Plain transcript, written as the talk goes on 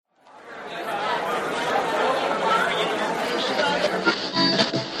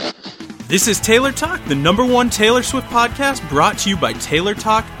This is Taylor Talk, the #1 Taylor Swift podcast brought to you by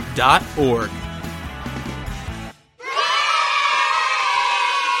TaylorTalk.org.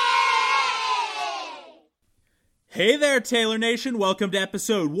 Hey there, Taylor Nation. Welcome to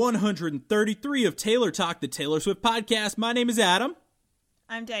episode 133 of Taylor Talk, the Taylor Swift podcast. My name is Adam.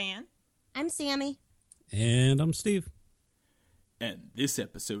 I'm Diane. I'm Sammy. And I'm Steve. And this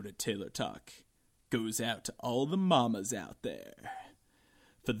episode of Taylor Talk goes out to all the mamas out there.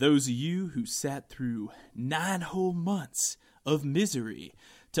 For those of you who sat through 9 whole months of misery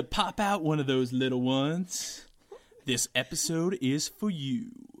to pop out one of those little ones, this episode is for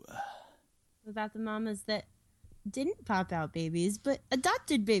you. About the mamas that didn't pop out babies, but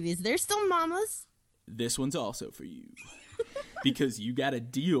adopted babies. They're still mamas. This one's also for you. Because you gotta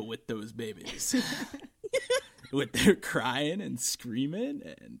deal with those babies. With their crying and screaming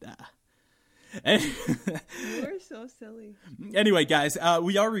and... You are so silly. Anyway, guys,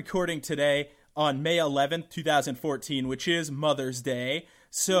 we are recording today on May 11th, 2014, which is Mother's Day.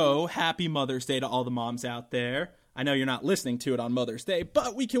 So, happy Mother's Day to all the moms out there. I know you're not listening to it on Mother's Day,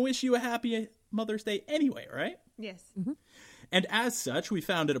 but we can wish you a happy Mother's Day anyway, right? Yes. Mm-hmm. And as such, we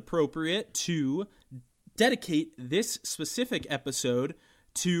found it appropriate to dedicate this specific episode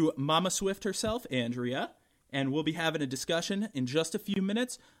to Mama Swift herself, Andrea. And we'll be having a discussion in just a few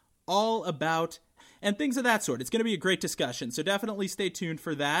minutes all about, and things of that sort. It's going to be a great discussion, so definitely stay tuned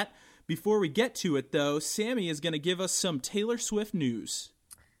for that. Before we get to it, though, Sammy is going to give us some Taylor Swift news.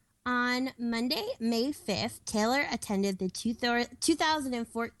 On Monday, May 5th, Taylor attended the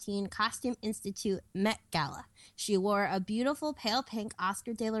 2014 Costume Institute Met Gala. She wore a beautiful pale pink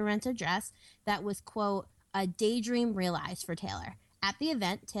Oscar de la Renta dress that was, quote, a daydream realized for Taylor. At the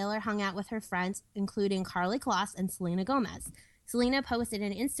event, Taylor hung out with her friends, including Karlie Kloss and Selena Gomez. Selena posted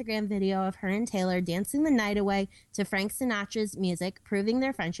an Instagram video of her and Taylor dancing the night away to Frank Sinatra's music, proving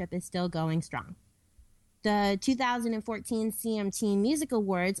their friendship is still going strong. The 2014 CMT Music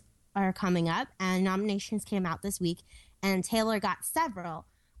Awards are coming up, and nominations came out this week, and Taylor got several.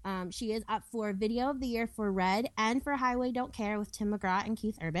 She is up for Video of the Year for Red and for Highway Don't Care with Tim McGraw and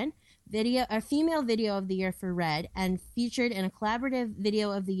Keith Urban. Female Video of the Year for Red, and featured in a collaborative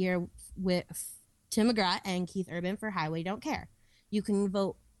Video of the Year with Tim McGraw and Keith Urban for Highway Don't Care. You can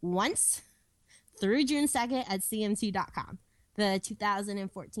vote once through June 2nd at CMT.com. The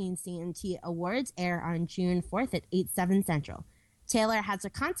 2014 CMT Awards air on June 4th at 8/7 Central. Taylor has a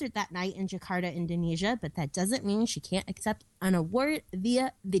concert that night in Jakarta, Indonesia, but that doesn't mean she can't accept an award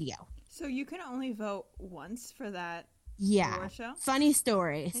via video. So you can only vote once for that award show? Funny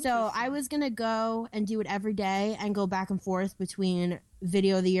story. So I was going to go and do it every day and go back and forth between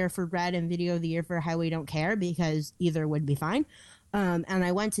Video of the Year for Red and Video of the Year for Highway Don't Care because either would be fine. And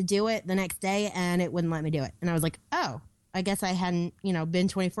I went to do it the next day and it wouldn't let me do it. And I was like, oh, I guess I hadn't, been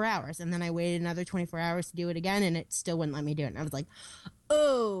 24 hours. And then I waited another 24 hours to do it again and it still wouldn't let me do it. And I was like,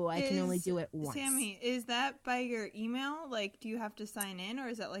 oh, I can only do it once. Sammy, is that by your email? Like, do you have to sign in or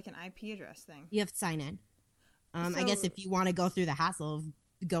is that like an IP address thing? You have to sign in. I guess if you want to go through the hassle of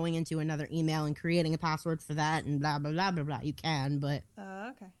going into another email and creating a password for that and blah, blah, blah, blah, blah, you can, but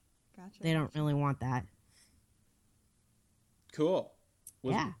okay. Gotcha. They don't really want that. Cool.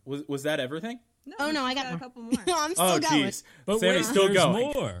 Was that everything? No, I got a couple more. No, I'm still going. Geez. Sammy's still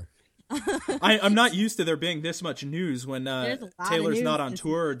going. More. I'm not used to there being this much news when Taylor's news. not on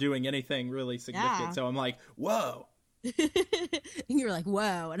tour or doing anything really significant. Yeah. So I'm like, whoa. And you were like,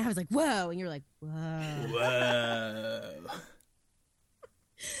 whoa. And I was like, whoa. And you were like, whoa. Whoa.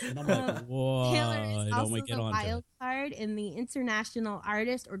 And I'm like, whoa. Taylor is also Don't get the on wild card in the International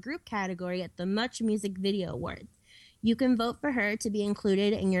Artist or Group category at the Much Music Video Awards. You can vote for her to be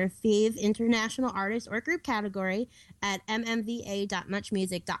included in your fave international artist or group category at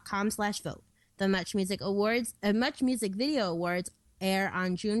mmva.muchmusic.com/vote. The Much Music Video Awards air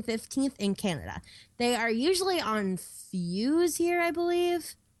on June 15th in Canada. They are usually on Fuse here, I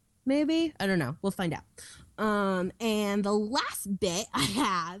believe. Maybe. I don't know. We'll find out. And the last bit I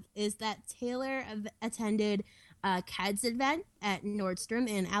have is that Taylor attended a KEDS event at Nordstrom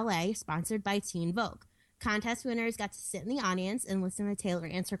in LA, sponsored by Teen Vogue. Contest winners got to sit in the audience and listen to Taylor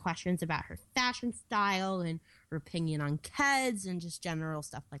answer questions about her fashion style and her opinion on KEDS and just general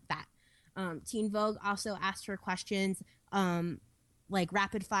stuff like that. Teen Vogue also asked her questions like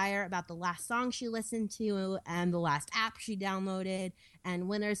rapid fire about the last song she listened to and the last app she downloaded, and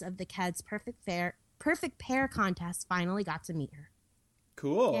winners of the KEDS Perfect Pair contest finally got to meet her.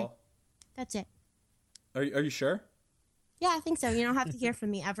 Cool. Yeah, that's it. Are you sure? Yeah, I think so. You don't have to hear from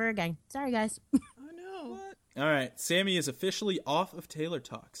me ever again. Sorry, guys. Oh, no. What? All right. Sammy is officially off of Taylor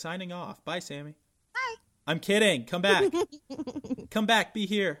Talk. Signing off. Bye, Sammy. Bye. I'm kidding. Come back. Come back. Be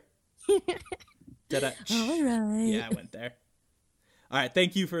here. Did I? All right. Yeah, I went there. All right,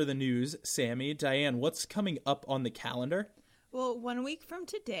 thank you for the news, Sammy. Diane, what's coming up on the calendar? Well, 1 week from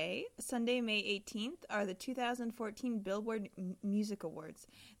today, Sunday, May 18th, are the 2014 Billboard Music Awards.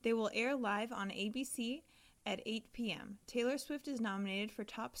 They will air live on ABC at 8 p.m. Taylor Swift is nominated for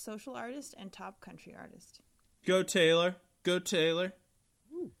Top Social Artist and Top Country Artist. Go Taylor. Go Taylor.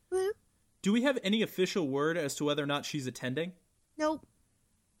 Woo. Do we have any official word as to whether or not she's attending? Nope.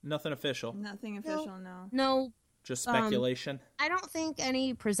 Nothing official. Nothing official, no. No. Just speculation. I don't think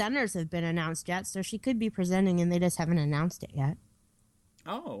any presenters have been announced yet, so she could be presenting and they just haven't announced it yet.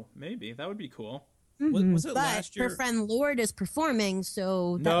 Oh, maybe. That would be cool. Was it But last year? her friend Lorde is performing,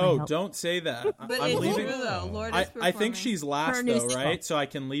 so that might No, help. don't say that. But I'm it's leaving. true, though. Lorde is I performing. think she's last, Her new though, single. right? So I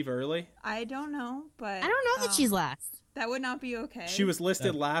can leave early. I don't know, but... I don't know that she's last. That would not be okay. She was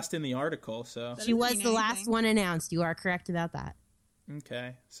listed last in the article, so. That She doesn't was mean the last anything. one announced. You are correct about that.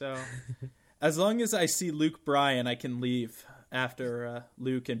 Okay, so as long as I see Luke Bryan, I can leave after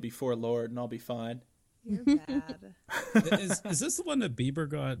Luke and before Lord, and I'll be fine. You're bad. is this the one that Bieber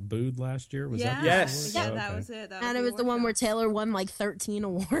got booed last year? Was yeah. that Yes. Yeah, Oh, that okay. was it. That And it was the one where Taylor won like 13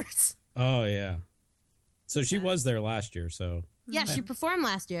 awards. Oh yeah. So she was there last year. So Yeah, she performed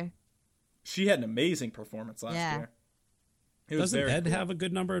last year. She had an amazing performance last Yeah. year. It was doesn't very Ed cool. have a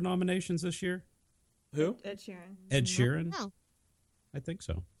good number of nominations this year? Who? Ed Sheeran. Ed Sheeran? No, I think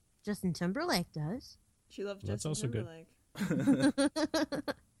so. Justin Timberlake does. She loved That's Justin also good. Timberlake.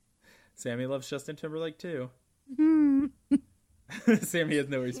 Sammy loves Justin Timberlake too. Hmm. Sammy has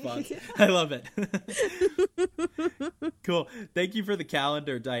no response. I love it. Cool. Thank you for the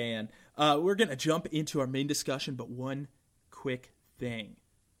calendar, Diane. We're going to jump into our main discussion, but one quick thing.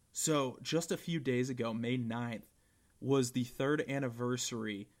 So, just a few days ago, May 9th, was the 3rd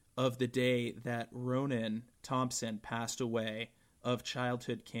anniversary of the day that Ronan Thompson passed away of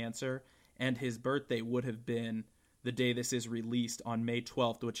childhood cancer, and his birthday would have been the day this is released on May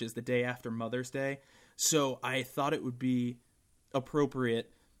 12th, which is the day after Mother's Day. So I thought it would be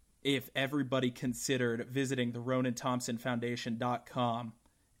appropriate if everybody considered visiting the RonanThompsonFoundation.com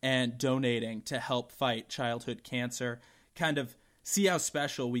and donating to help fight childhood cancer, kind of see how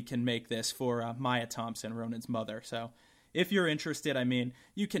special we can make this for Maya Thompson, Ronan's mother. So if you're interested, I mean,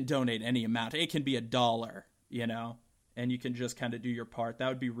 you can donate any amount. It can be $1, you know, and you can just kind of do your part. That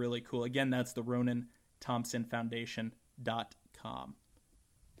would be really cool. Again, that's the RonanThompsonFoundation.com.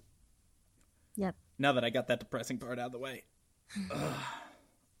 Yep. Now that I got that depressing part out of the way.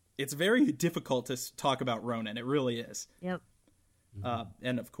 It's very difficult to talk about Ronan. It really is. Yep.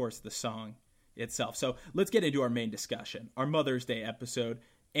 And, of course, the song itself. So let's get into our main discussion. Our Mother's Day episode,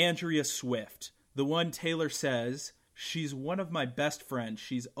 Andrea Swift. The one Taylor says, she's one of my best friends.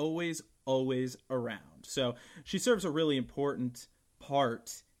 She's always, always around. So she serves a really important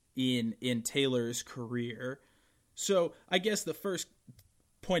part in Taylor's career. So I guess the first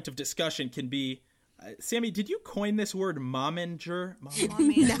point of discussion can be, Sammy, did you coin this word momager?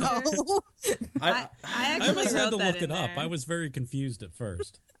 Momager? No. I I actually almost had wrote to that look in it up. there. I was very confused at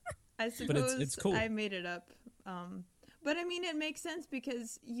first. I suppose it's cool. I made it up. But I mean, it makes sense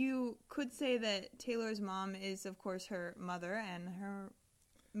because you could say that Taylor's mom is, of course, her mother and her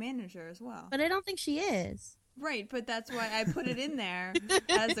manager as well. But I don't think she is. Right, but that's why I put it in there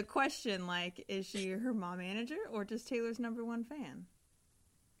as a question, like, is she her mom manager or just Taylor's #1 fan?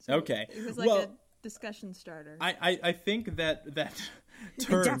 So Okay. It was like Well, a discussion starter. I think that It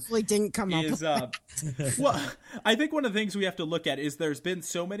term definitely didn't come up. is well, I think one of the things we have to look at is there's been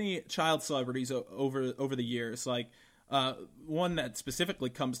so many child celebrities over the years. Like one that specifically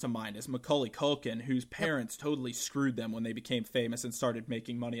comes to mind is Macaulay Culkin, whose parents totally screwed them when they became famous and started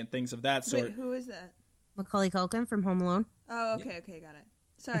making money and things of that sort. Wait, who is that? Macaulay Culkin from Home Alone. Oh, okay, got it.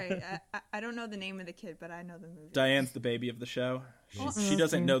 Sorry, I don't know the name of the kid, but I know the movie. Diane's the baby of the show. She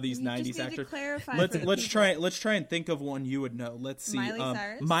doesn't know these You just '90s need to actors. clarify Let's for the let's people. try and think of one you would know. Let's see. Miley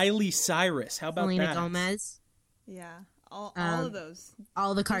Cyrus? Miley Cyrus. How about Selena that? Gomez. Yeah, all Um, of those.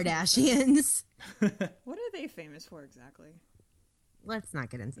 All the Kardashians. What are they famous for exactly? Let's not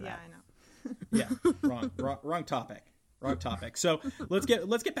get into Yeah, that. I know. Yeah, wrong topic. Wrong topic. So let's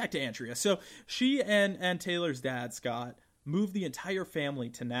get back to Andrea. So she and Taylor's dad, Scott, moved the entire family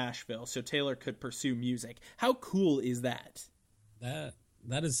to Nashville so Taylor could pursue music. How cool is that? That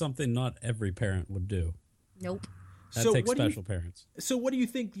is something not every parent would do. Nope. That So takes what do you- special parents. So what do you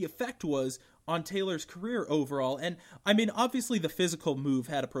think the effect was on Taylor's career overall? And I mean, obviously the physical move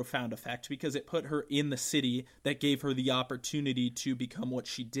had a profound effect because it put her in the city that gave her the opportunity to become what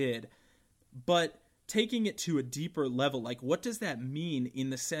she did. But taking it to a deeper level, like what does that mean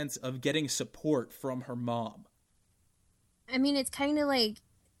in the sense of getting support from her mom? I mean, it's kind of like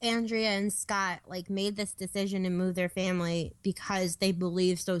Andrea and Scott like made this decision to move their family because they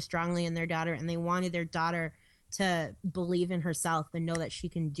believed so strongly in their daughter, and they wanted their daughter to believe in herself and know that she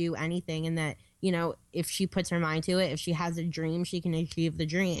can do anything, and that, you know, if she puts her mind to it, if she has a dream, she can achieve the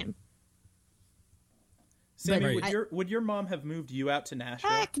dream. Sammy, Right. would your mom have moved you out to Nashville?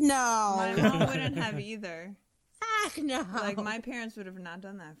 Heck no. My mom wouldn't have either. Heck no. Like, my parents would have not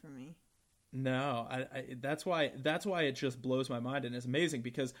done that for me. No, that's why it just blows my mind and is amazing,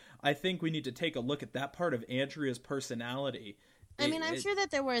 because I think we need to take a look at that part of Andrea's personality. I mean, I'm sure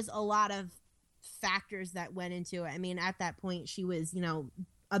that there was a lot of factors that went into it. I mean, at that point, she was, you know,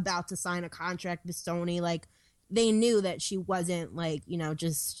 about to sign a contract with Sony. Like, they knew that she wasn't, like, you know,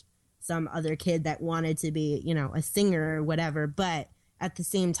 just some other kid that wanted to be, you know, a singer or whatever. But at the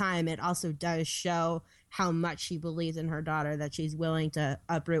same time, it also does show how much she believes in her daughter, that she's willing to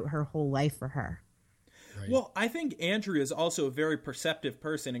uproot her whole life for her. Right. Well, I think Andrea is also a very perceptive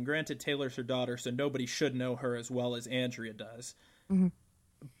person, and granted, Taylor's her daughter, so nobody should know her as well as Andrea does. Mm-hmm.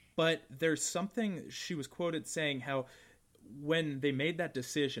 But there's something she was quoted saying how when they made that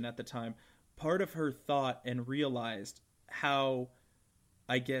decision at the time, part of her thought and realized how,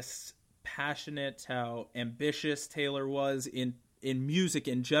 I guess, passionate, how ambitious Taylor was in music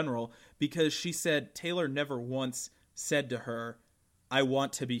in general, because she said Taylor never once said to her, "I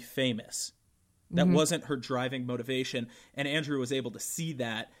want to be famous." That wasn't her driving motivation, and Andrea was able to see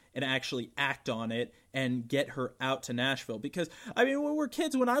that and actually act on it and get her out to Nashville. Because, I mean, when we were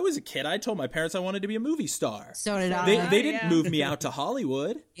kids, when I was a kid, I told my parents I wanted to be a movie star. So did I. They didn't move me out to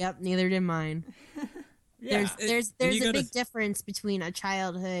Hollywood. Yep, neither did mine. Yeah. There's you a gotta- big difference between a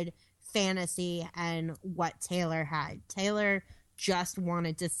childhood fantasy and what Taylor had. Taylor just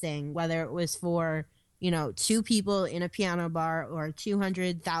wanted to sing, whether it was for, you know, 2 people in a piano bar or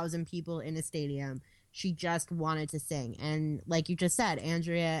 200,000 people in a stadium. She just wanted to sing. And like you just said,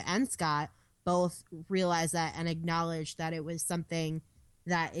 Andrea and Scott both realized that and acknowledged that it was something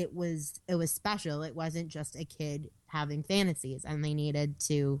that it was special. It wasn't just a kid having fantasies, and they needed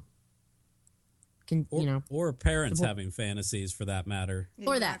to or parents having fantasies, for that matter.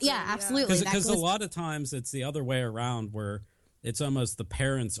 or that. Yeah, absolutely. That Because a goes- lot of times it's the other way around, where it's almost the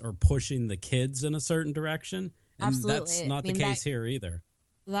parents are pushing the kids in a certain direction. And Absolutely. that's not I mean, the case here either.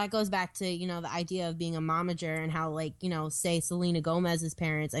 that goes back to, you know, the idea of being a momager, and how, like, you know, say Selena Gomez's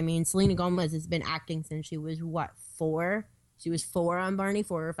parents. I mean, Selena Gomez has been acting since she was, 4? She was 4 on Barney,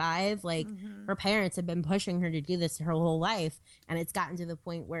 4 or 5. Like, her parents have been pushing her to do this her whole life, and it's gotten to the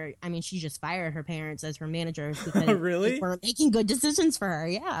point where, I mean, she just fired her parents as her managers because Really? they weren't making good decisions for her.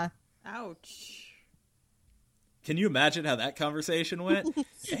 Yeah. Ouch. Can you imagine how that conversation went?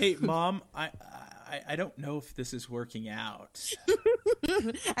 Hey, Mom, I don't know if this is working out.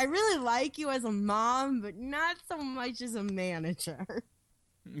 I really like you as a mom, but not so much as a manager.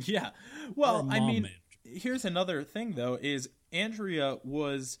 Yeah. Or Well, a I mom mean, manager. here's another thing, though, is Andrea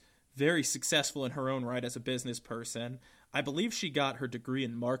was very successful in her own right as a business person. I believe she got her degree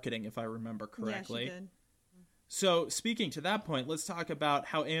in marketing, if I remember correctly. Yeah, she did. So, speaking to that point, let's talk about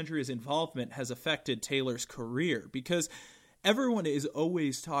how Andrea's involvement has affected Taylor's career, because everyone is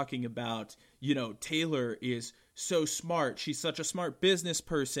always talking about, you know, Taylor is so smart. She's such a smart business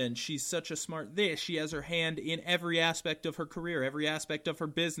person. She's such a smart this. She has her hand in every aspect of her career, every aspect of her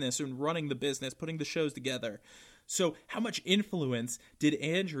business, and running the business, putting the shows together. So, how much influence did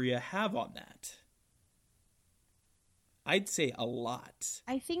Andrea have on that? I'd say a lot.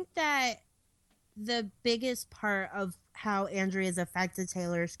 I think that the biggest part of how Andrea's affected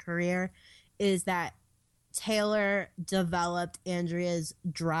Taylor's career is that Taylor developed Andrea's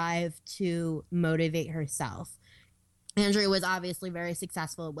drive to motivate herself. Andrea was obviously very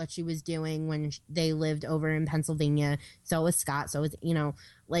successful at what she was doing when they lived over in Pennsylvania. So was Scott. So was, you know,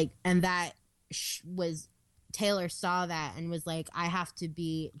 like, and that was, Taylor saw that and was like, I have to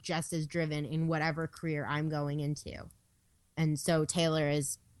be just as driven in whatever career I'm going into. And so Taylor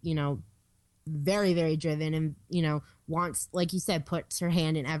is, you know, very, very driven and, you know, wants, like you said, puts her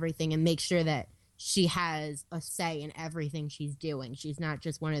hand in everything and makes sure that she has a say in everything she's doing. She's not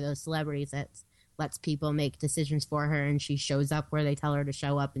just one of those celebrities that lets people make decisions for her, and she shows up where they tell her to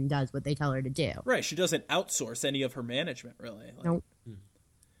show up and does what they tell her to do. Right. She doesn't outsource any of her management, really. Like, Nope.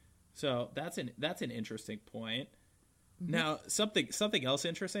 So that's an interesting point. Now, something else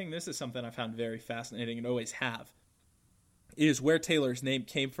interesting, this is something I found very fascinating and always have, is where Taylor's name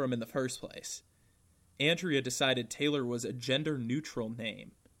came from in the first place. Andrea decided Taylor was a gender-neutral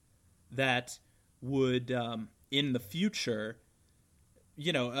name that would, in the future,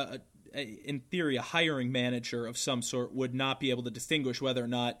 you know, in theory, a hiring manager of some sort would not be able to distinguish whether or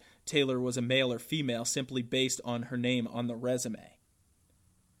not Taylor was a male or female simply based on her name on the resume.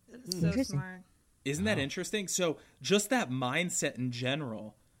 It's so Interesting. smart. Isn't that interesting? So just that mindset in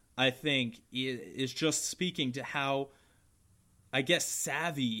general, I think, is just speaking to how, I guess,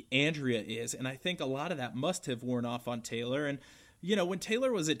 savvy Andrea is. And I think a lot of that must have worn off on Taylor. And, you know, when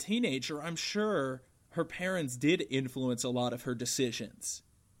Taylor was a teenager, I'm sure her parents did influence a lot of her decisions.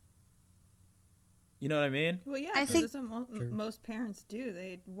 You know what I mean? Well, yeah, I 'cause think- that's what most parents do.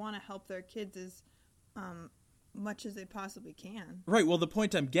 They want to help their kids as much as they possibly can. Right. Well, the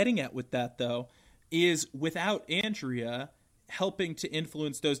point I'm getting at with that, though, is without Andrea helping to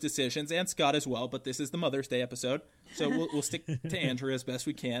influence those decisions, and Scott as well, but this is the Mother's Day episode, so we'll stick to Andrea as best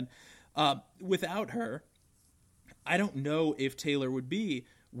we can. Without her, I don't know if Taylor would be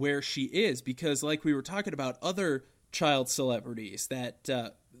where she is, because like we were talking about other child celebrities that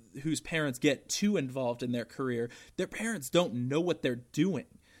whose parents get too involved in their career, their parents don't know what they're doing.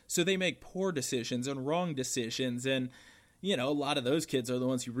 So they make poor decisions and wrong decisions, and you know, a lot of those kids are the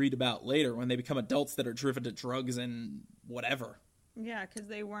ones you read about later when they become adults that are driven to drugs and whatever. Yeah, because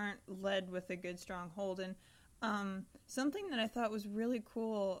they weren't led with a good, strong hold. And something that I thought was really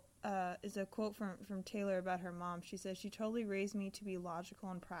cool is a quote from Taylor about her mom. She says, "She totally raised me to be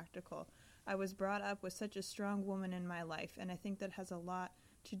logical and practical. I was brought up with such a strong woman in my life, and I think that has a lot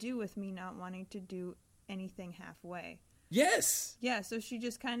to do with me not wanting to do anything halfway." Yes! Yeah, so she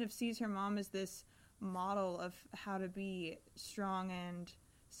just kind of sees her mom as this model of how to be strong and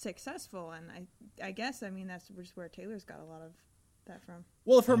successful, and I guess, I mean, that's just where Taylor's got a lot of that from.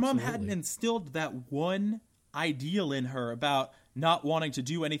 Well, if her mom Absolutely. hadn't instilled that one ideal in her about not wanting to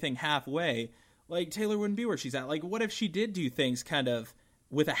do anything halfway, like, Taylor wouldn't be where she's at. Like, what if she did do things kind of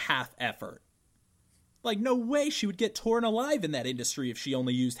with a half effort? Like, no way she would get torn alive in that industry if she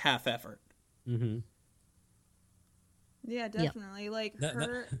only used half effort. Mm-hmm. Yeah, definitely. Like That-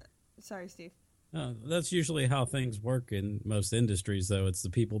 her... Sorry, Steve. That's usually how things work in most industries, though. It's the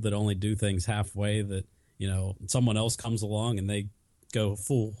people that only do things halfway that, you know, someone else comes along and they go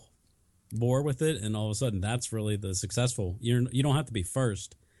full bore with it, and all of a sudden that's really the successful. You don't have to be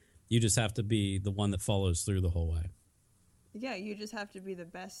first. You just have to be the one that follows through the whole way. Yeah, you just have to be the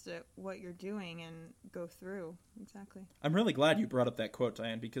best at what you're doing and go through. Exactly. I'm really glad you brought up that quote,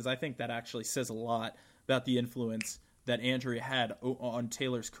 Diane, because I think that actually says a lot about the influence that Andrea had on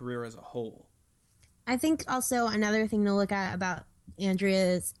Taylor's career as a whole. I think also another thing to look at about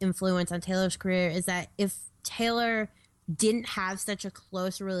Andrea's influence on Taylor's career is that if Taylor didn't have such a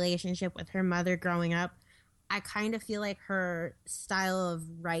close relationship with her mother growing up, I kind of feel like her style of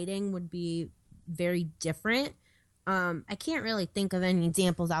writing would be very different. I can't really think of any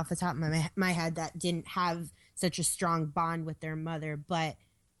examples off the top of my head that didn't have such a strong bond with their mother, but,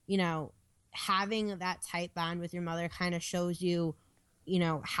 you know, having that tight bond with your mother kind of shows you, you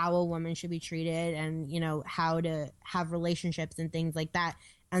know, how a woman should be treated and, you know, how to have relationships and things like that.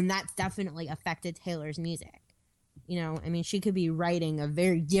 And that's definitely affected Taylor's music. You know, I mean, she could be writing a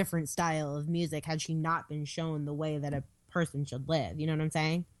very different style of music had she not been shown the way that a person should live. You know what I'm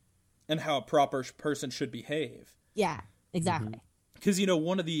saying? And how a proper person should behave. Yeah, exactly. Because, you know,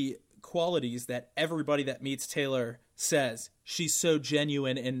 one of the qualities that everybody that meets Taylor says, she's so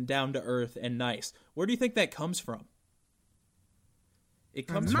genuine and down to earth and nice. Where do you think that comes from? It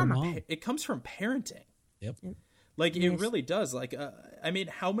comes from Mom. it comes from parenting. Yep. Like, it really does. Like, I mean,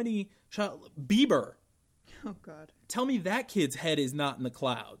 how many Bieber? Oh, God. Tell me that kid's head is not in the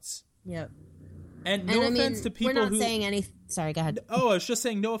clouds. Yep. And And no I mean, offense to people we're not who saying any. Sorry, go ahead. Oh, I was just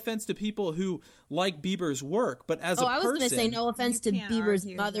saying no offense to people who like Bieber's work, but as a I was person, going to say no offense to You can't Bieber's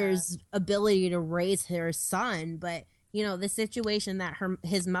argue mother's ability to raise her son, but you know the situation that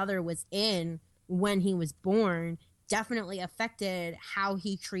his mother was in when he was born definitely affected how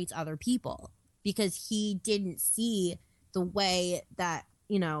he treats other people because he didn't see the way that,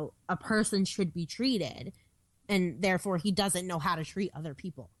 you know, a person should be treated, and therefore he doesn't know how to treat other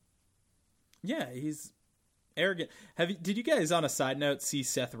people. yeah, he's arrogant. Did you guys, on a side note, see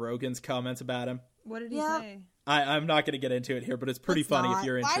Seth Rogen's comments about him? What did he Yeah. say? I'm not going to get into it here, but it's pretty Let's funny not. if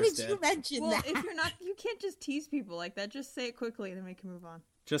you're Why interested. did you mention Well, that? if you're not, you can't just tease people like that. Just say it quickly, and then we can move on.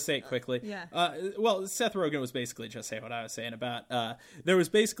 Just say it quickly. Yeah. Well, Seth Rogen was basically just saying what I was saying about. There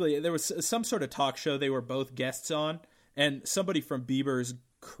was some sort of talk show they were both guests on, and somebody from Bieber's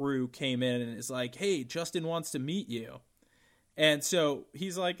crew came in and is like, "Hey, Justin wants to meet you," and so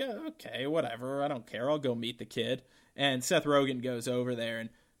he's like, "Okay, whatever, I don't care, I'll go meet the kid." And Seth Rogen goes over there, and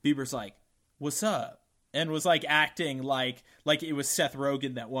Bieber's like, "What's up?" and was like acting like it was Seth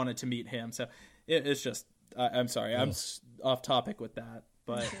Rogen that wanted to meet him. So it's just, I'm sorry, I'm off topic with that.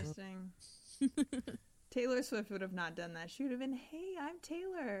 But Interesting. Taylor Swift would have not done that. She would have been, "Hey, I'm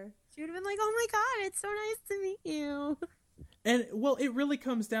Taylor." She would have been like, "Oh my god, it's so nice to meet you." And well, it really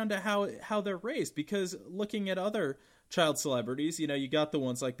comes down to how they're raised, because looking at other child celebrities, you got the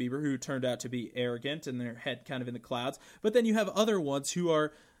ones like Bieber who turned out to be arrogant and their head kind of in the clouds, but then you have other ones who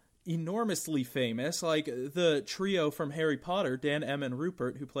are enormously famous, like the trio from Harry Potter, Dan, Emma, and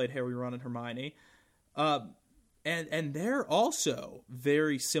Rupert, who played Harry, Ron, and Hermione. And they're also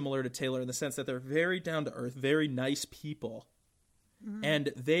very similar to Taylor in the sense that they're very down to earth, very nice people. Mm-hmm.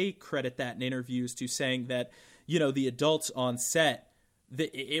 And they credit that in interviews to saying that, the adults on set,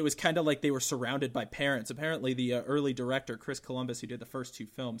 it was kind of like they were surrounded by parents. Apparently the early director, Chris Columbus, who did the first 2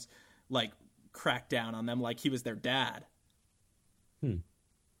 films, cracked down on them like he was their dad.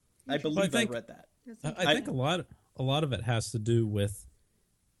 I believe I read that. I think a lot of it has to do with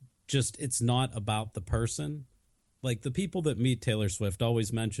just, it's not about the person. Like, the people that meet Taylor Swift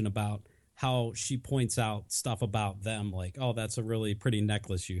always mention about how she points out stuff about them, like, oh, that's a really pretty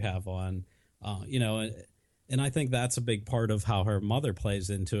necklace you have on, and I think that's a big part of how her mother plays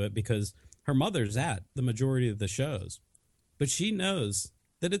into it, because her mother's at the majority of the shows, but she knows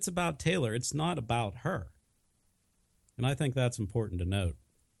that it's about Taylor. It's not about her. And I think that's important to note.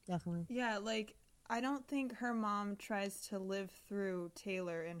 Definitely. Yeah, I don't think her mom tries to live through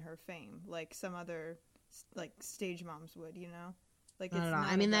Taylor in her fame like some other stage moms would, Like, it's not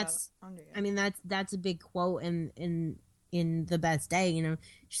I mean, about that's Andrea. that's a big quote in The Best Day,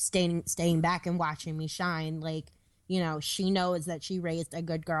 staying back and watching me shine. Like, she knows that she raised a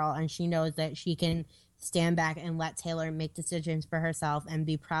good girl, and she knows that she can stand back and let Taylor make decisions for herself and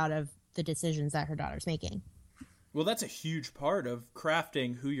be proud of the decisions that her daughter's making. Well, that's a huge part of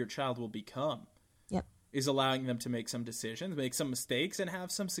crafting who your child will become. Yep. Is allowing them to make some decisions, make some mistakes, and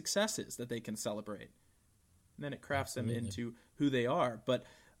have some successes that they can celebrate. And then it crafts them into who they are. But,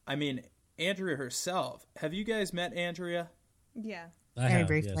 I mean, Andrea herself, have you guys met Andrea? Yeah. Very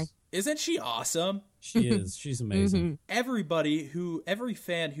briefly. Yes. Isn't she awesome? She is. She's amazing. Every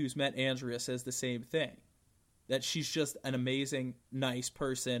fan who's met Andrea says the same thing. That she's just an amazing, nice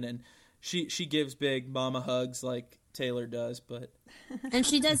person, and she gives big mama hugs like Taylor does, but And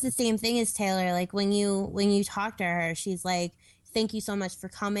she does the same thing as Taylor. Like, when you talk to her, she's like, "Thank you so much for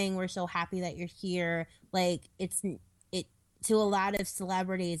coming. We're so happy that you're here." Like, it to a lot of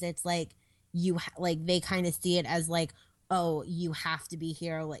celebrities, it's like they kind of see it as like, "Oh, you have to be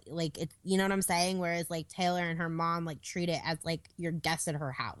here." Like it's, you know what I'm saying? Whereas like Taylor and her mom treat it as like your guest at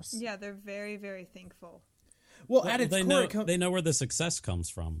her house. Yeah, they're very, very thankful. well, at its They know where the success comes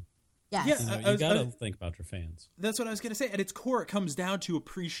from. Yes. Yeah. You got to think about your fans. That's what I was going to say. At its core, it comes down to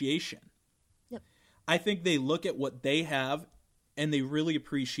appreciation. Yep. I think they look at what they have and they really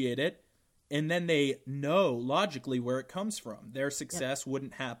appreciate it. And then they know logically where it comes from. Their success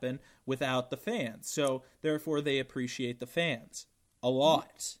wouldn't happen without the fans. So therefore, they appreciate the fans a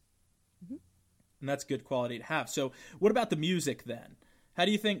lot. Mm-hmm. And that's good quality to have. So what about the music then? How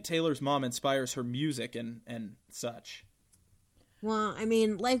do you think Taylor's mom inspires her music and such? Well, I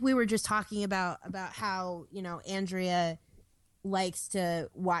mean, like we were just talking about how, Andrea likes to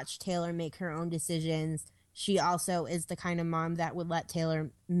watch Taylor make her own decisions. She also is the kind of mom that would let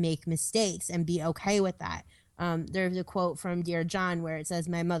Taylor make mistakes and be okay with that. There's a quote from Dear John where it says,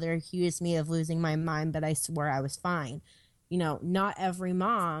 "My mother accused me of losing my mind, but I swore I was fine." Not every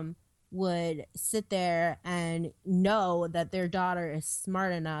mom would sit there and know that their daughter is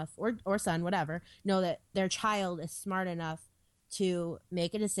smart enough, or son, whatever, know that their child is smart enough to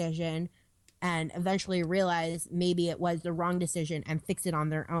make a decision and eventually realize maybe it was the wrong decision and fix it on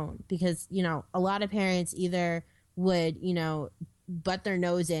their own. Because, a lot of parents either would, butt their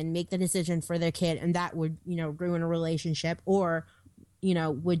nose in, make the decision for their kid, and that would, ruin a relationship, or,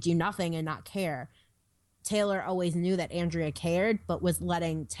 would do nothing and not care. Taylor always knew that Andrea cared, but was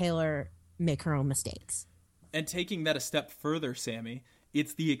letting Taylor make her own mistakes. And taking that a step further, Sammy,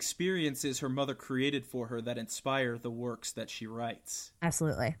 it's the experiences her mother created for her that inspire the works that she writes.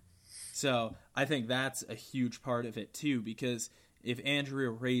 Absolutely. So I think that's a huge part of it, too, because if Andrea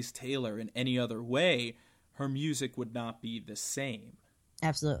raised Taylor in any other way, her music would not be the same.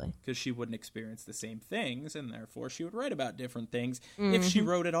 Absolutely. Because she wouldn't experience the same things, and therefore she would write about different things if she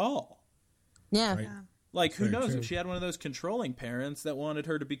wrote it all. Yeah. Right. Like, who Very knows, true. if she had one of those controlling parents that wanted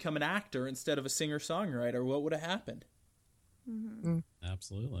her to become an actor instead of a singer-songwriter, what would have happened?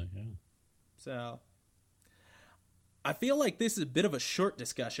 Absolutely, yeah. So, I feel like this is a bit of a short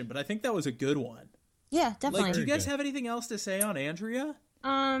discussion, but I think that was a good one. Yeah, definitely. Like, do you Very guys good. have anything else to say on Andrea?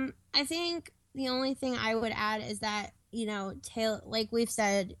 I think the only thing I would add is that, like we've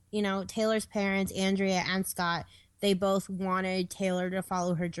said, Taylor's parents, Andrea and Scott, they both wanted Taylor to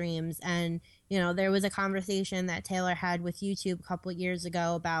follow her dreams. And, there was a conversation that Taylor had with YouTube a couple of years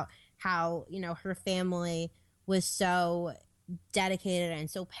ago about how, her family was so dedicated and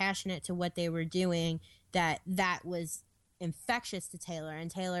so passionate to what they were doing that was infectious to Taylor. And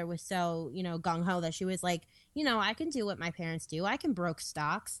Taylor was so, gung-ho that she was like, I can do what my parents do. I can broke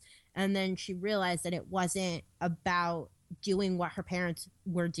stocks. And then she realized that it wasn't about doing what her parents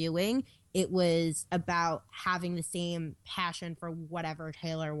were doing. It was about having the same passion for whatever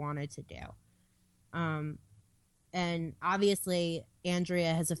Taylor wanted to do. And obviously,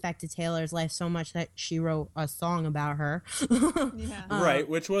 Andrea has affected Taylor's life so much that she wrote a song about her. Yeah. Right,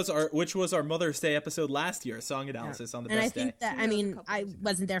 which was our Mother's Day episode last year, song analysis on the and best I think day. that, I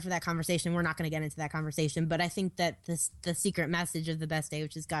wasn't there for that conversation. We're not going to get into that conversation, but I think that the secret message of the best day,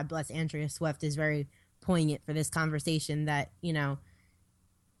 which is God bless Andrea Swift, is very poignant for this conversation that,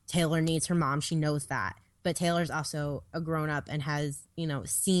 Taylor needs her mom. She knows that. But Taylor's also a grown-up and has,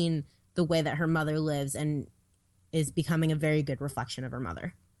 seen the way that her mother lives and is becoming a very good reflection of her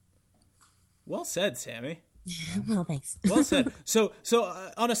mother. Well said, Sammy. Well, thanks. Well said. So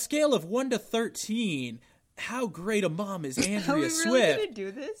on a scale of 1 to 13, how great a mom is Andrea Are we Swift? really going to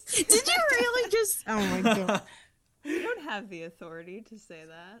do this? Did you really just... Oh, my God. You don't have the authority to say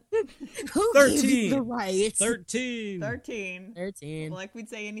that. Who 13. gave you the right? 13. 13. 13. Like we'd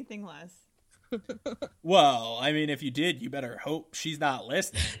say anything less. Well, I mean, if you did, you better hope she's not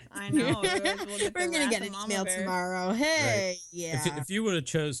listening. I know. We'll We're going to get an email tomorrow. Hey, yeah. If you would have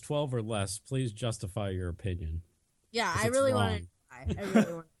chose 12 or less, please justify your opinion. Yeah, If I it's really wrong. want to I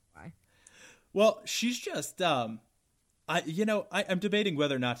really want to why. Well, she's just I'm debating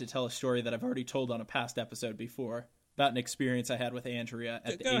whether or not to tell a story that I've already told on a past episode before about an experience I had with Andrea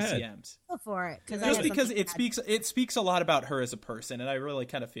at the Go ahead. ACMs. Go for it. Just because it speaks a lot about her as a person, and I really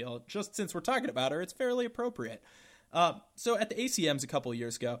kind of feel, just since we're talking about her, it's fairly appropriate. So at the ACMs a couple of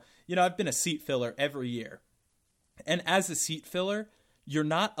years ago, I've been a seat filler every year. And as a seat filler, you're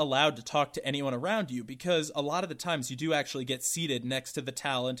not allowed to talk to anyone around you because a lot of the times you do actually get seated next to the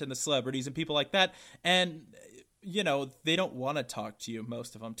talent and the celebrities and people like that. And, they don't want to talk to you,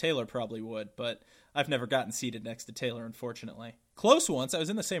 most of them. Taylor probably would, but I've never gotten seated next to Taylor, unfortunately. Close once. I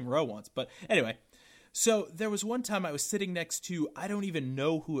was in the same row once. But anyway, so there was one time I was sitting next to, I don't even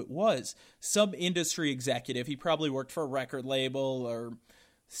know who it was, some industry executive. He probably worked for a record label or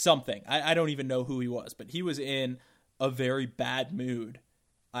something. I don't even know who he was, but he was in a very bad mood.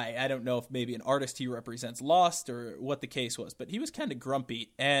 I don't know if maybe an artist he represents lost or what the case was, but he was kind of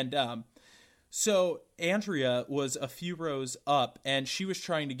grumpy. And so Andrea was a few rows up, and she was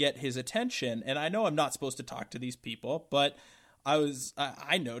trying to get his attention. And I know I'm not supposed to talk to these people, but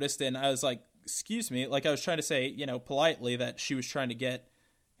I noticed, and I was like, excuse me, like I was trying to say, politely that she was trying to get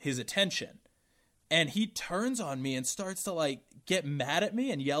his attention. And he turns on me and starts to get mad at me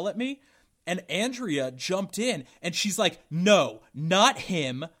and yell at me. And Andrea jumped in, and she's like, no, not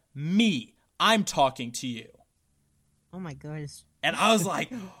him, me. I'm talking to you. Oh my goodness. And I was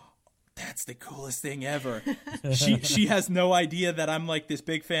like, that's the coolest thing ever. She has no idea that I'm like this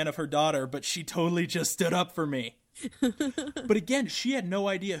big fan of her daughter, but she totally just stood up for me. But again, she had no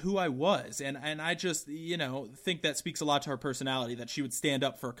idea who I was. And I just, think that speaks a lot to her personality, that she would stand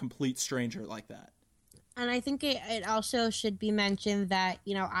up for a complete stranger like that. And I think it also should be mentioned that,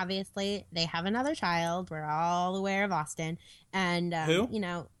 obviously they have another child. We're all aware of Austin. And, Who?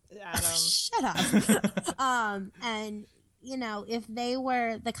 Adam. Shut up. And, if they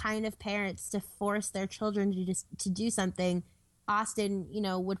were the kind of parents to force their children to do something, Austin,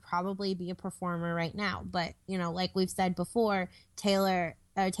 would probably be a performer right now. But, like we've said before,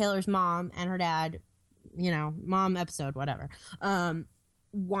 Taylor's mom and her dad, mom episode, whatever,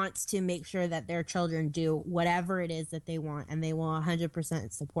 wants to make sure that their children do whatever it is that they want, and they will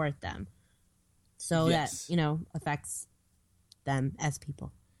 100% support them. So Yes. that, affects them as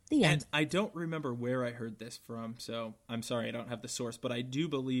people. The end. And I don't remember where I heard this from, so I'm sorry I don't have the source, but I do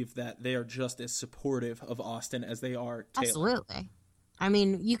believe that they are just as supportive of Austin as they are Taylor. Absolutely. I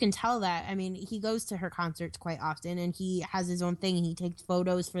mean, you can tell that. I mean, he goes to her concerts quite often, and he has his own thing. He takes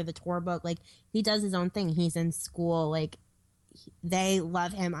photos for the tour book. He does his own thing. He's in school. They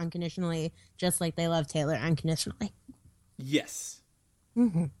love him unconditionally, just like they love Taylor unconditionally. Yes.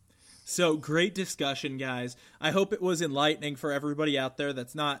 Mm-hmm. So great discussion, guys. I hope it was enlightening for everybody out there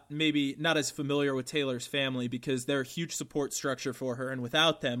that's maybe not as familiar with Taylor's family, because they're a huge support structure for her, and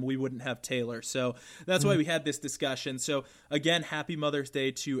without them, we wouldn't have Taylor. So that's why we had this discussion. So again, happy Mother's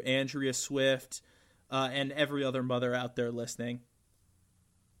Day to Andrea Swift and every other mother out there listening.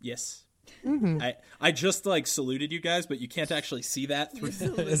 Yes. I just like saluted you guys, but you can't actually see that through.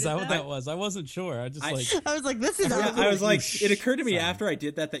 Is that what that was? I wasn't sure. I was like, this is I was like, it occurred to me after I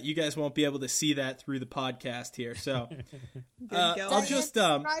did that you guys won't be able to see that through the podcast here. So I'll just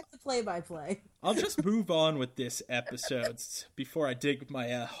describe the play-by-play. I'll just move on with this episode before I dig my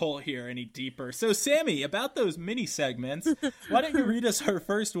hole here any deeper. So Sammy, about those mini segments, why don't you read us our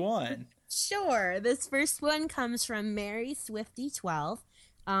first one? Sure. This first one comes from Mary Swifty12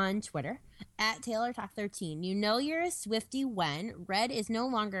 on Twitter at Taylor Talk 13. You know you're a Swiftie when Red is no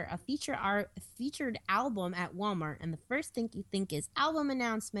longer a featured album at Walmart, and the first thing you think is album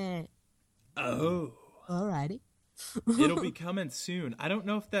announcement. Oh, alrighty. It'll be coming soon. I don't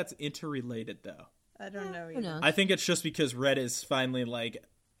know if that's interrelated though. I don't know either. I think it's just because Red is finally like,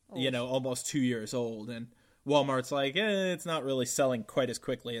 almost 2 years old, and Walmart's like, it's not really selling quite as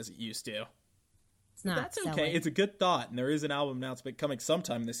quickly as it used to. It's not. That's okay. selling. It's a good thought, and there is an album announcement coming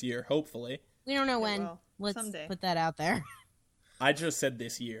sometime this year, hopefully. We don't know when. Let's someday. put that out there. I just said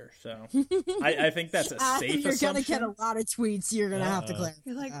this year, so I think that's a safe You're assumption. gonna get a lot of tweets. You're gonna have to clarify.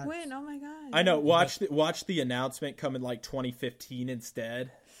 You're like, when? Oh my god. I know. Watch the announcement come in like 2015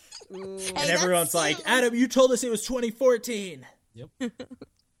 instead, Ooh. and everyone's like, "Adam, you told us it was 2014." Yep.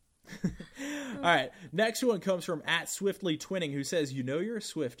 All right. Next one comes from @SwiftlyTwinning, who says, "You know you're a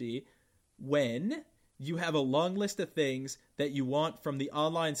Swiftie when you have a long list of things that you want from the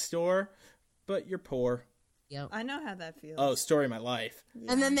online store, but you're poor." Yep. I know how that feels. Oh, story of my life.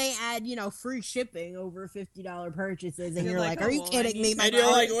 Yeah. And then they add, free shipping over $50 purchases, and You're you're like, like, "Are oh, you well, kidding me?" And you're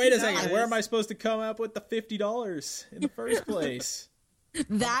like, wait a second, $50. where am I supposed to come up with the $50 in the first place?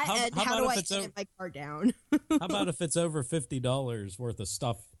 That How- and how how about do if I it's edit my car down? How about if it's over $50 worth of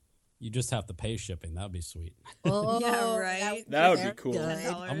stuff, you just have to pay shipping? That'd be sweet. Oh, Yeah, right. That would be very cool. good.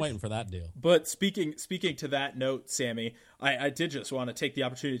 $10. I'm waiting for that deal. But speaking to that note, Sammy, I did just want to take the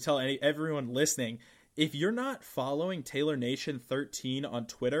opportunity to tell everyone listening, if you're not following Taylor Nation 13 on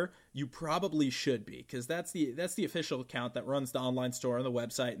Twitter, you probably should be, because that's the official account that runs the online store and the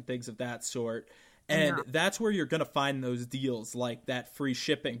website and things of that sort. And that's where you're going to find those deals like that free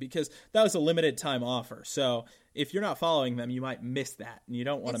shipping, because that was a limited time offer. So if you're not following them, you might miss that, and you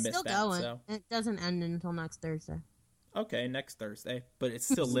don't want to miss still that. going. So It doesn't end until next Thursday. okay, next Thursday, but it's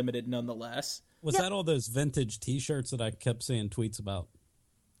still limited nonetheless. Was that all those vintage T-shirts that I kept seeing tweets about?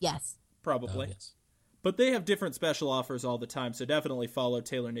 Yes. Probably. Yes. But they have different special offers all the time, so definitely follow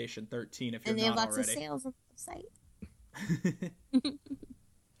Taylor Nation 13 if you're And they have not lots already. of sales on the site.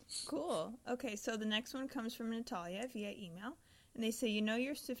 Cool. Okay, so the next one comes from Natalia via email. And they say, you know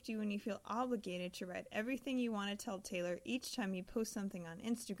you're Swiftie when you feel obligated to write everything you want to tell Taylor each time you post something on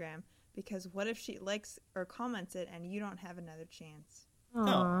Instagram, because what if she likes or comments it and you don't have another chance?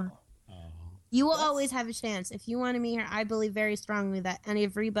 Aw. Oh. You will always have a chance. If you want to meet her, I believe very strongly that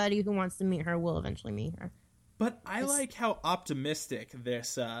everybody who wants to meet her will eventually meet her. But I like how optimistic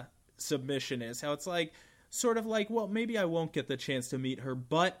this submission is. How it's like, sort of like, well, maybe I won't get the chance to meet her,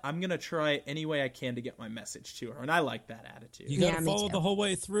 but I'm going to try any way I can to get my message to her. And I like that attitude. You got Yeah, to me follow too. the whole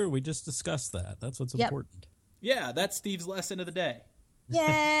way through. We just discussed that. That's what's Yep. important. Yeah, that's Steve's lesson of the day.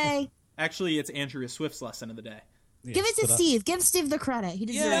 Yay! Actually, it's Andrea Swift's lesson of the day. Yes, Give it to but Steve. Give Steve the credit. He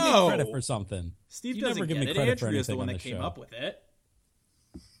deserves I it. need No. credit for something. Steve You doesn't never give get me it. credit for Andrea's the anything one on that the came show. up with it.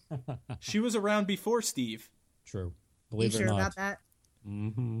 She was around before Steve. True. You Believe it sure or not. about that?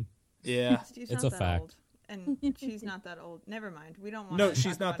 Mm-hmm. Yeah. Steve's It's not a that fact. old. And she's not that old. Never mind. We don't want No, to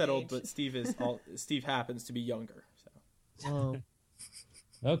she's talk not about that old, age. but Steve happens to be younger. So. Whoa.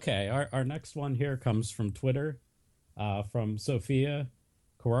 Okay, our next one here comes from Twitter, from Sophia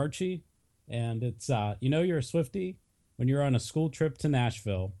Karachi, and it's you know you're a Swiftie when you're on a school trip to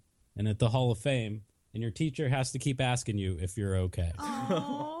Nashville and at the Hall of Fame, and your teacher has to keep asking you if you're okay.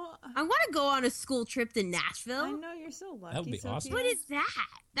 Aw, I want to go on a school trip to Nashville. I know, you're so lucky. That would be Sophia. awesome. What is that?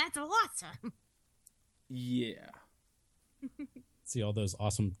 That's awesome. Yeah. See all those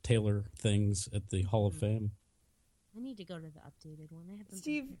awesome Taylor things at the Hall of Fame. I need to go to the updated one. I haven't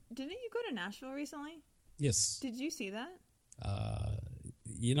Steve, been didn't you go to Nashville recently? Yes. Did you see that?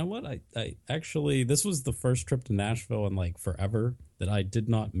 You know what? I actually, this was the first trip to Nashville in like forever that I did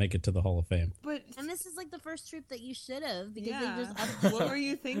not make it to the Hall of Fame. But And this is like the first trip that you should have because yeah, they just updated. what were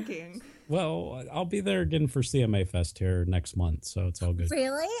you thinking? Well, I'll be there again for CMA Fest here next month, so it's all good.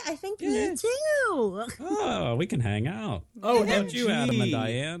 Really? I think me Yes. too. Oh, we can hang out. Oh, How about you, Adam and MG.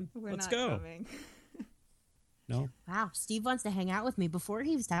 Diane? We're Let's not go. coming. No, Wow, Steve wants to hang out with me. Before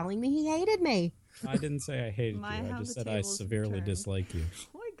he was telling me he hated me. I didn't say I hated My you. I how just the said I tables severely turned. dislike you.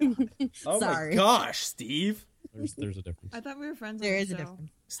 Oh my god! Oh Sorry. my gosh, Steve. There's a difference. I thought we were friends. There on is the a show.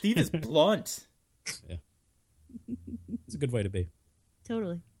 difference. Steve is blunt. It's a good way to be.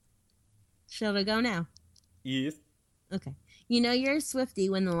 Totally. Shall we go now? Yes. Okay. You know you're a Swiftie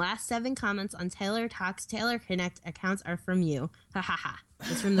when the last 7 comments on Taylor Talks Taylor Connect accounts are from you. Ha ha ha.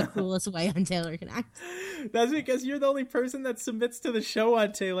 It's from the coolest way on Taylor Connect. That's because you're the only person that submits to the show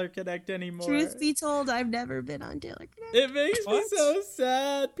on Taylor Connect anymore. Truth be told, I've never been on Taylor Connect. It makes me What? so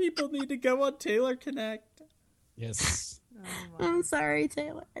sad. People need to go on Taylor Connect. Yes. Oh, my. I'm sorry,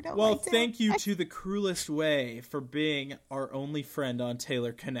 Taylor. I don't Well, like Taylor. thank you to the cruelest way for being our only friend on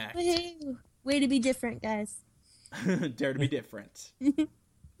Taylor Connect. Woohoo. Way to be different, guys. Dare to be different.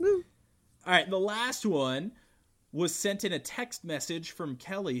 All right, the last one was sent in a text message from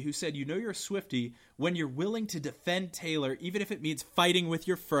Kelly, who said, you know you're a Swiftie when you're willing to defend Taylor, even if it means fighting with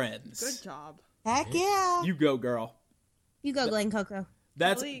your friends. Good job. Heck yeah. You go, girl. You go, Glenn Coco.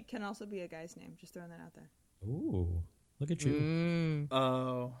 That's Kelly can also be a guy's name. Just throwing that out there. Ooh, look at you.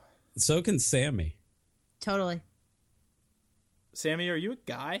 oh, So can Sammy. Totally. Sammy, are you a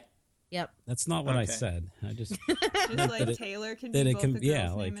guy? Yep. That's not what I Okay. said. I just Just That like it- Taylor can that be it both can- a girl's yeah,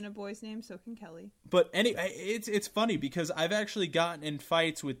 name like- and a boy's name, so can Kelly. But anyway, it's funny because I've actually gotten in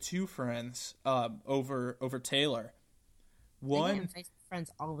fights with 2 friends over Taylor. I get One in fights with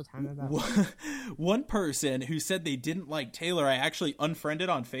friends all the time about one person who said they didn't like Taylor, I actually unfriended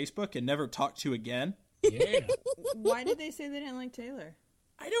on Facebook and never talked to again. yeah. Why did they say they didn't like Taylor?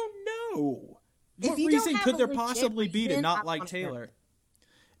 I don't know. If What you don't reason have could a there legit possibly be to reason, not I like wanna hear it. Taylor?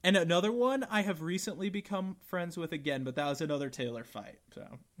 And another one I have recently become friends with again, but that was another Taylor fight. So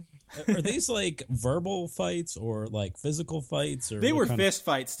Are these like verbal fights or like physical fights? Or they what were kind of- fist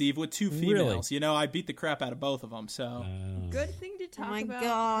fights, Steve, with 2 Really? females. You know, I beat the crap out of both of them. So Good thing to talk my about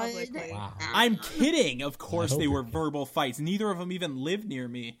God. publicly. Wow. I'm kidding. Of course, hope they you're were kidding. verbal fights. Neither of them even live near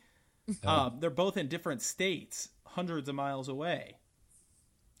me. They're both in different states, hundreds of miles away.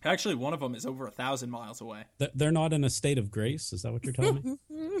 Actually, one of them is over 1,000 miles away. They're not in a state of grace. Is that what you're telling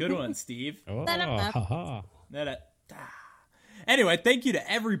me? Good one, Steve. Oh, Shut up. haha. Anyway, thank you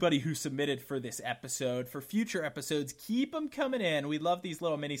to everybody who submitted for this episode. For future episodes, keep them coming in. We love these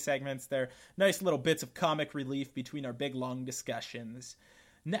little mini segments. They're nice little bits of comic relief between our big, long discussions.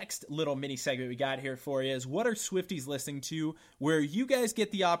 Next little mini segment we got here for you is What Are Swifties Listening To?, where you guys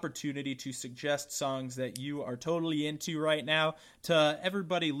get the opportunity to suggest songs that you are totally into right now to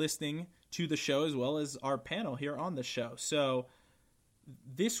everybody listening to the show, as well as our panel here on the show. So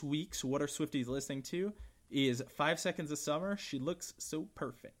this week's What Are Swifties Listening To is 5 Seconds of Summer. She Looks So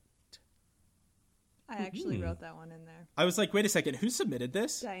Perfect. I actually wrote that one in there. I was like, wait a second, who submitted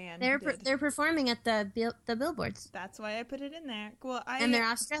this? Diane They're did. they're performing at the billboards, That's why I put it in there. Well, and they're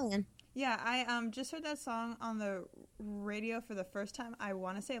Australian. Yeah, I just heard that song on the radio for the first time. I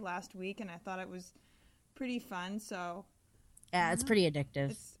want to say last week, and I thought it was pretty fun. So Yeah, it's pretty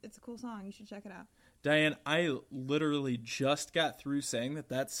addictive. it's a cool song. You should check it out. Diane, I literally just got through saying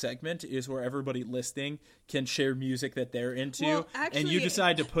that segment is where everybody listening can share music that they're into, Well, and you actually-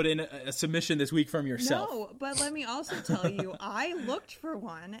 decide to put in a submission this week from yourself. No, but let me also tell you, I looked for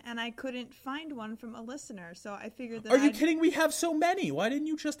one and I couldn't find one from a listener. So I figured that Are you I'd- kidding? We have so many. Why didn't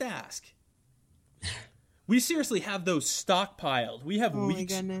you just ask? We seriously have those stockpiled. We have my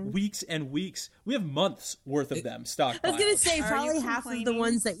weeks goodness. and weeks. We have months worth of them stockpiled. I was gonna say Are probably you half of the complaining?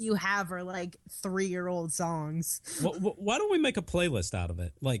 ones that you have are like 3-year-old songs. Why don't we make a playlist out of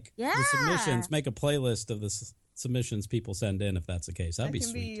it? Like Yeah. the submissions, make a playlist of the submissions people send in. If that's the case, that'd that be can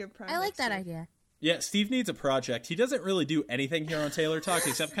sweet. be your I like that project, idea. Yeah, Steve needs a project. He doesn't really do anything here on Taylor Talk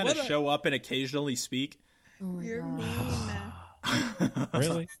except kind of show up and occasionally speak. Oh my Steve. You're God. mean.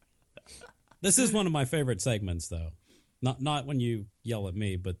 Really? This is one of my favorite segments, though. Not when you yell at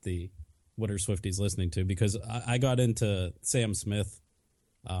me, but the What Are Swifties Listening To? Because I got into Sam Smith.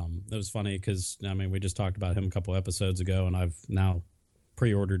 It was funny because, I mean, we just talked about him a couple episodes ago, and I've now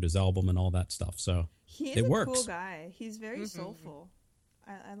pre-ordered his album and all that stuff. So He's it a works. cool guy. He's very soulful.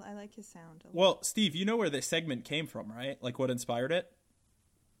 I like his sound. a lot. Well, Steve, you know where this segment came from, right? Like what inspired it?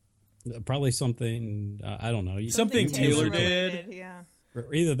 Probably something, I don't know. Something Taylor did. related, yeah.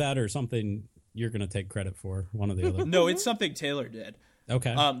 Or either that or something you're going to take credit for, one or the other. No, it's something Taylor did.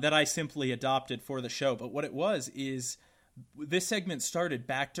 Okay. That I simply adopted for the show. But what it was is this segment started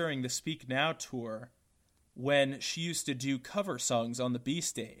back during the Speak Now tour when she used to do cover songs on the B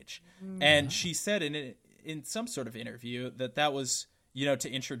stage. And she said in some sort of interview that was, you know, to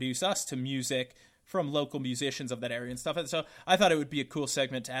introduce us to music from local musicians of that area and stuff. And so I thought it would be a cool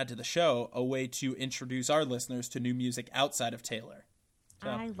segment to add to the show, a way to introduce our listeners to new music outside of Taylor. So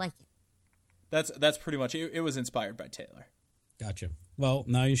I like it. that's pretty much it. It was inspired by Taylor. Gotcha. Well,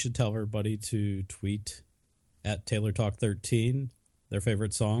 now you should tell everybody to tweet at Taylor Talk 13 their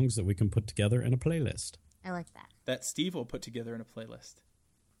favorite songs that we can put together in a playlist. I like that. That Steve will put together in a playlist.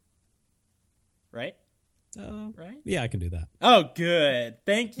 right? Right? Yeah, I can do that. Oh, good.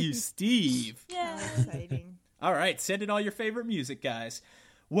 Thank you, Steve. How exciting. All right, send in all your favorite music, guys.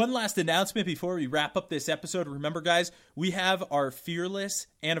 One last announcement before we wrap up this episode. Remember, guys, we have our Fearless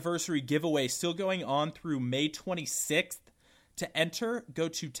anniversary giveaway still going on through May 26th. To enter, go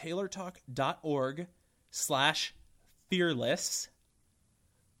to taylortalk.org/fearless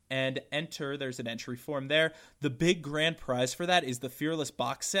and enter. There's an entry form there. The big grand prize for that is the Fearless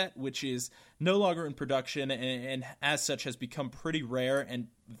box set, which is no longer in production and as such has become pretty rare and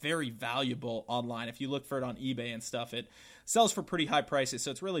very valuable online. If you look for it on eBay and stuff, it sells for pretty high prices,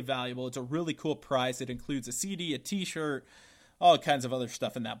 so it's really valuable. It's a really cool prize. It includes a CD, a t-shirt, all kinds of other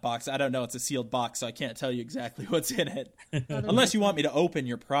stuff in that box. I don't know. It's a sealed box, so I can't tell you exactly what's in it. Unless you want me to open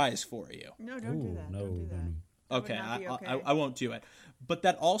your prize for you. No, don't do that. Don't do that. Okay, I won't do it. But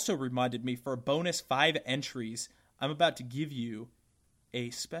that also reminded me, for a bonus 5 entries, I'm about to give you a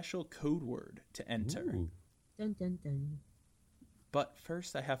special code word to enter. Ooh. Dun, dun, dun. But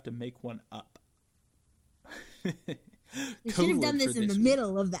first I have to make one up. We should have done this in the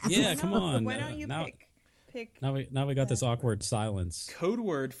middle of the episode. Yeah, come on. Why don't you now, pick? Now we got this awkward silence. Code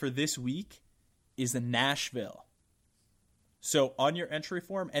word for this week is Nashville. So on your entry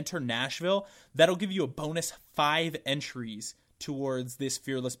form, enter Nashville. That'll give you a bonus 5 entries towards this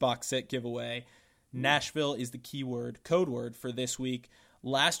Fearless box set giveaway. Nashville is the keyword, code word for this week.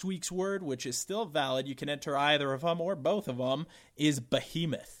 Last week's word, which is still valid, you can enter either of them or both of them, is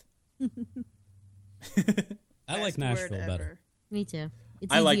behemoth. I like Nashville better. Me too.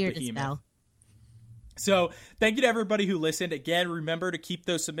 It's I like easier to behemoth. spell. So thank you to everybody who listened. Again, remember to keep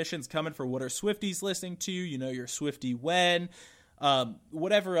those submissions coming for what are Swifties listening to. You know, your Swiftie when.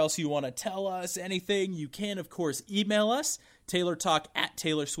 Whatever else you want to tell us, anything, you can, of course, email us,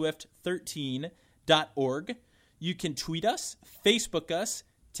 taylortalk@taylorswift13.org. You can tweet us, Facebook us,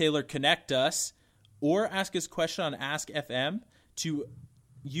 Taylor Connect us, or ask us a question on Ask FM to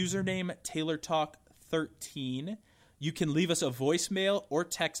username TaylorTalk13. You can leave us a voicemail or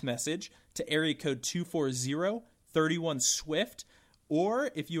text message to area code 240-31-SWIFT.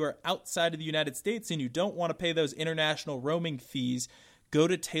 Or if you are outside of the United States and you don't want to pay those international roaming fees, go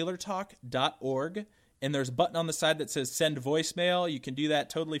to taylortalk.org, and there's a button on the side that says send voicemail. You can do that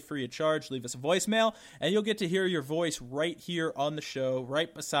totally free of charge. Leave us a voicemail, and you'll get to hear your voice right here on the show,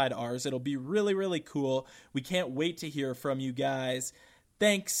 right beside ours. It'll be really, really cool. We can't wait to hear from you guys.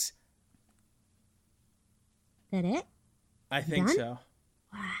 Thanks. That it? I think Done? so.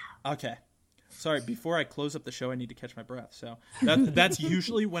 Wow. Okay. Sorry, before I close up the show, I need to catch my breath. So that's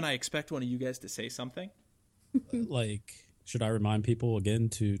usually when I expect one of you guys to say something. Like, should I remind people again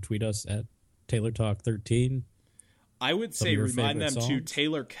to tweet us at TaylorTalk13? I would Some say of your remind them favorite to songs?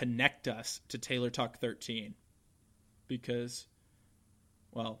 Taylor Connect us to Taylor Talk 13 because,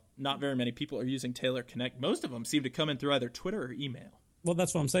 well, not very many people are using Taylor Connect. Most of them seem to come in through either Twitter or email. Well,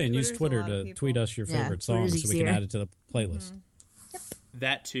 that's what I'm saying. Use Twitter's a Twitter lot of to people. tweet us your Yeah, favorite Twitter's songs so we can easier. add it to the playlist.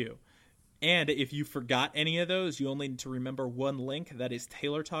 That too. And if you forgot any of those, you only need to remember one link. That is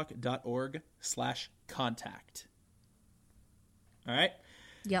taylortalk.org/contact. All right.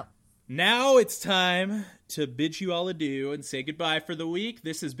 Yep. Now it's time to bid you all adieu and say goodbye for the week.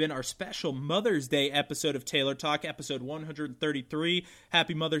 This has been our special Mother's Day episode of Taylor Talk, episode 133.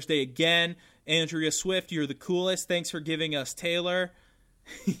 Happy Mother's Day again. Andrea Swift, you're the coolest. Thanks for giving us Taylor.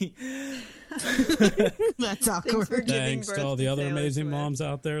 That's awkward. Thanks for giving Thanks birth to all the other Taylor amazing Swift. moms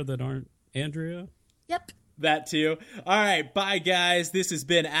out there that aren't Andrea. Yep. That too. All right, bye guys. This has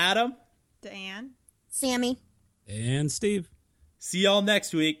been Adam. Diane. Sammy. And Steve. See y'all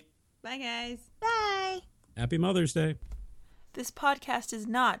next week. Bye, guys. Bye. Happy Mother's Day. This podcast is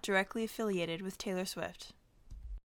not directly affiliated with Taylor Swift.